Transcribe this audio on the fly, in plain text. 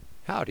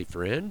Howdy,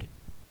 friend.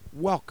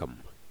 Welcome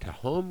to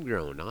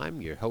Homegrown. I'm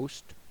your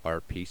host,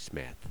 R.P.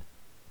 Smith.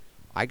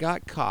 I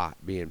got caught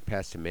being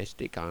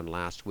pessimistic on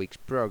last week's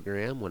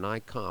program when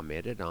I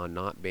commented on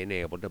not being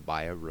able to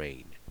buy a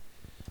rain.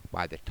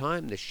 By the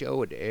time the show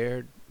had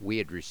aired, we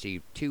had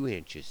received 2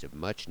 inches of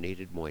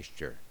much-needed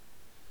moisture.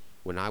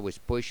 When I was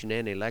pushing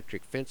in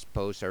electric fence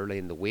posts early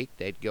in the week,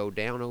 they'd go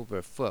down over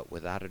a foot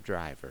without a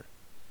driver.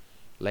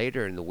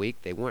 Later in the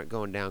week, they weren't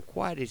going down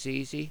quite as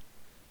easy,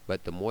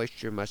 but the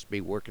moisture must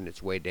be working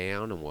its way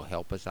down and will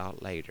help us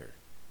out later.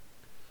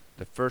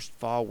 The first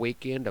fall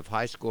weekend of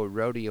high school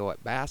rodeo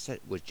at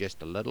Bassett was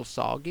just a little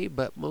soggy,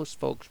 but most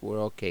folks were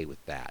okay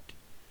with that.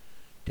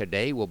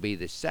 Today will be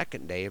the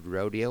second day of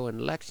rodeo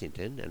in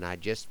Lexington, and I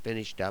just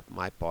finished up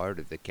my part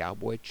of the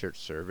cowboy church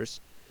service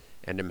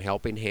and am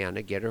helping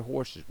Hannah get her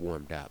horses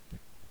warmed up.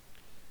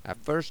 At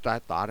first I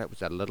thought it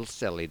was a little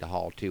silly to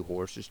haul 2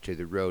 horses to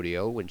the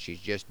rodeo when she's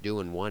just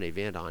doing one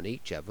event on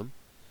each of them,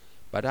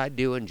 but I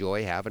do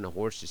enjoy having a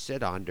horse to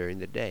sit on during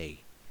the day.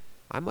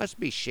 I must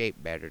be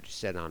shaped better to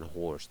sit on a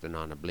horse than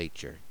on a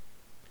bleacher.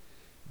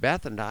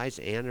 Beth and I's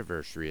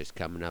anniversary is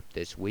coming up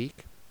this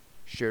week.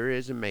 Sure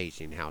is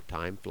amazing how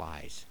time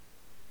flies.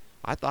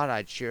 I thought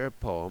I'd share a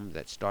poem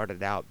that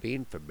started out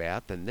being for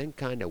Beth and then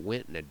kind of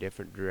went in a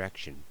different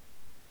direction.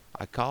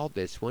 I called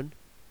this one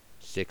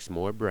 6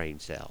 More Brain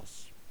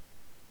Cells.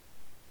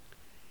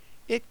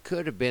 It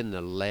could have been the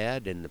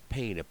lead and the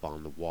paint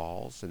upon the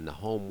walls in the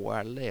home where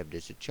I lived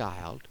as a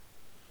child,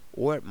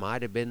 or it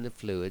might have been the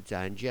fluids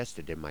I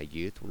ingested in my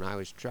youth when I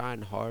was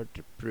trying hard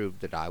to prove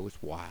that I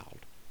was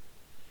wild.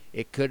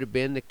 It could have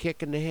been the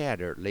kick in the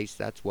head, or at least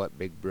that's what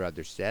Big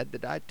Brother said,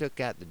 that I took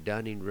at the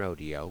Dunning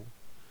Rodeo,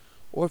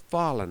 or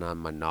falling on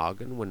my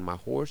noggin when my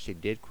horse he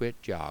did quit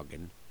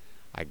jogging.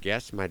 I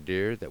guess, my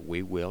dear, that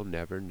we will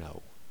never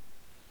know.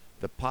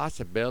 The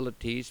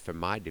possibilities for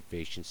my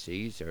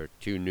deficiencies are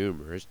too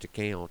numerous to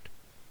count.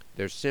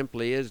 There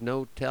simply is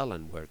no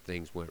telling where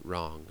things went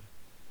wrong.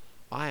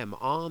 I am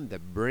on the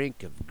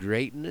brink of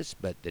greatness,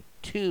 but the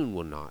tune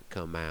will not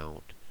come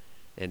out.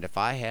 And if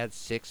I had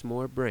 6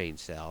 more brain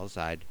cells,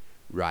 I'd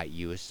write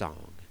you a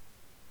song.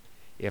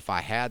 If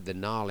I had the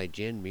knowledge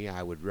in me,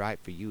 I would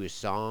write for you a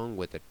song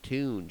with a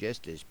tune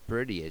just as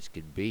pretty as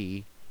could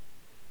be.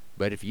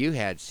 But if you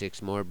had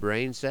 6 more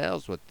brain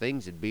cells, well,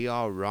 things would be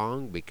all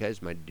wrong,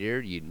 because, my dear,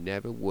 you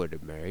never would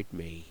have married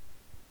me.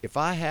 If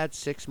I had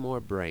 6 more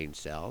brain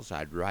cells,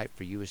 I'd write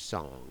for you a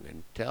song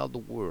and tell the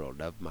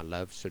world of my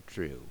love so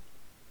true.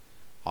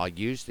 I'll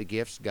use the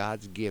gifts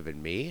God's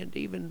given me, and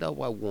even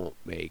though I won't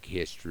make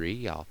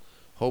history, I'll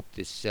hope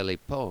this silly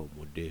poem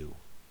will do.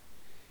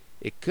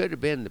 It could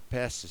have been the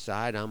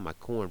pesticide on my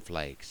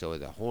cornflakes or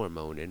the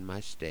hormone in my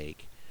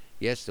steak.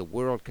 Yes, the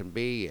world can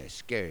be a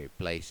scary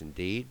place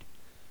indeed.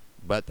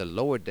 But the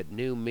Lord that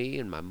knew me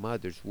in my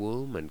mother's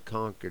womb and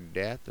conquered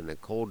death in a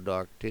cold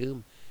dark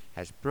tomb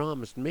has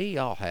promised me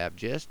I'll have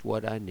just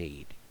what I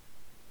need.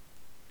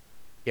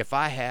 If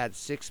I had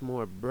 6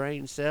 more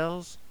brain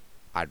cells,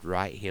 I'd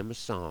write him a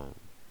song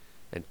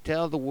and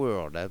tell the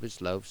world of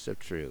his love so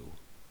true.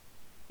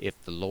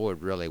 If the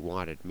Lord really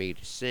wanted me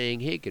to sing,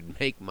 he could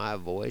make my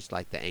voice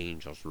like the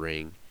angels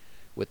ring.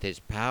 With his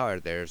power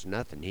there's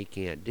nothing he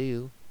can't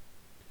do.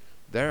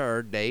 There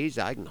are days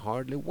I can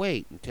hardly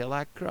wait until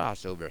I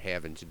cross over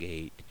heaven's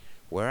gate,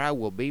 where I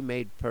will be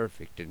made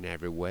perfect in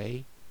every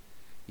way.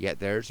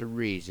 Yet there's a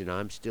reason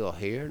I'm still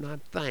here, and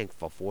I'm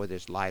thankful for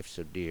this life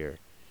so dear,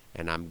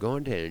 and I'm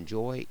going to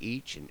enjoy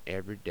each and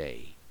every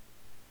day.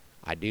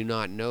 I do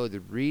not know the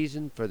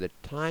reason for the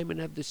timing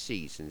of the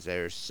seasons.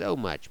 There is so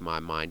much my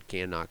mind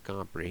cannot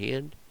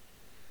comprehend.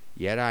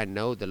 Yet I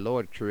know the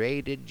Lord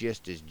created,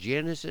 just as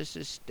Genesis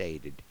has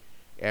stated,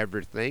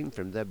 everything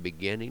from the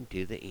beginning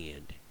to the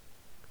end.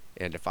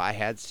 And if I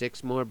had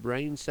 6 more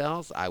brain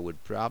cells, I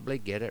would probably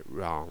get it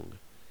wrong,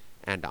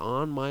 and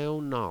on my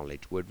own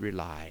knowledge would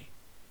rely.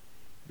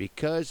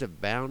 Because of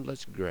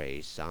boundless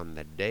grace, on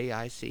the day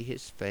I see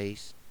his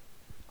face,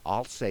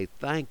 I'll say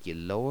thank you,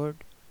 Lord,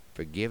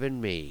 for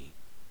giving me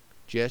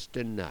just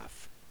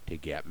enough to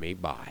get me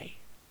by.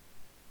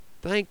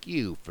 Thank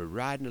you for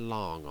riding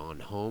along on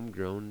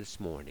Homegrown this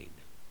morning.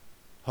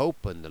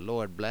 Hoping the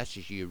Lord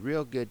blesses you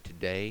real good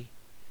today,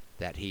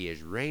 that he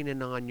is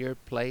raining on your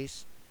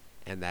place,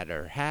 and that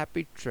our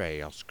happy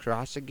trails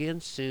cross again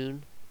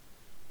soon.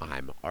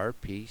 I'm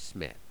R.P.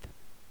 Smith.